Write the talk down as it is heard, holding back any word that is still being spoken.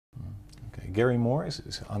Gary Moore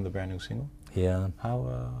is on the brand new single. Yeah.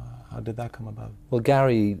 How did that come about? Well,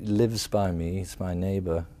 Gary lives by me. He's my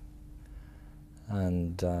neighbour,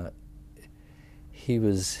 and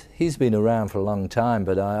he's been around for a long time,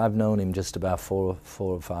 but I've known him just about four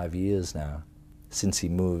or 5 years now. Since he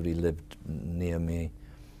moved, he lived near me.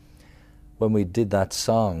 When we did that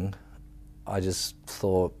song, I just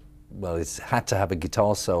thought, well, it had to have a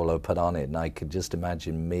guitar solo put on it, and I could just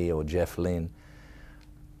imagine me or Jeff Lynne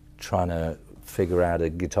trying to figure out a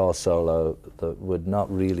guitar solo that would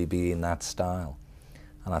not really be in that style.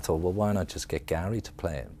 And I thought, well, why not just get Gary to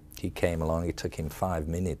play it? He came along, it took him 5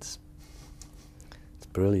 minutes. It's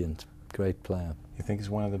brilliant, great player. You think he's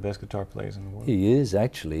one of the best guitar players in the world? He is,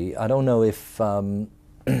 actually. I don't know if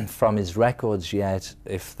from his records yet,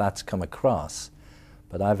 if that's come across,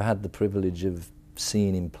 but I've had the privilege of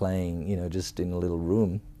seeing him playing, you know, just in a little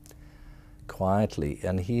room, quietly,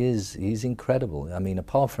 and he's incredible. I mean,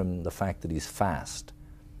 apart from the fact that he's fast,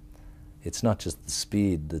 it's not just the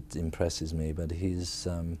speed that impresses me, but he's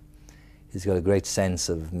got a great sense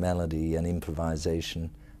of melody and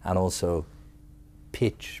improvisation, and also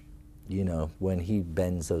pitch. You know, when he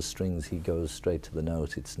bends those strings, he goes straight to the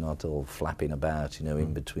note. It's not all flapping about, you know,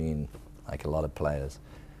 in between, like a lot of players.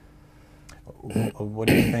 What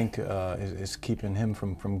do you think is keeping him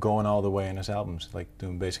from going all the way in his albums, like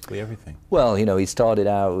doing basically everything? Well, you know, he started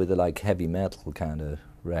out with a like heavy metal kind of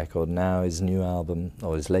record. Now his new album,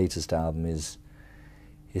 or his latest album, is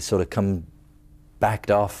sort of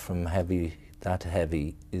backed off from that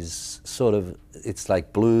heavy, is sort of, it's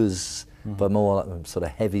like blues, but more sort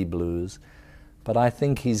of heavy blues. But I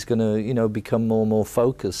think he's going to, you know, become more and more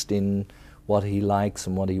focused in what he likes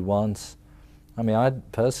and what he wants. I mean,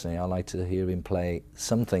 personally, I like to hear him play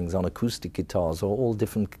some things on acoustic guitars, or all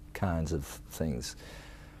different kinds of things,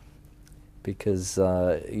 because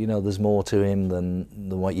you know, there's more to him than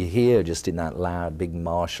what you hear just in that loud big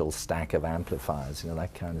Marshall stack of amplifiers, you know,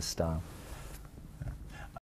 that kind of style.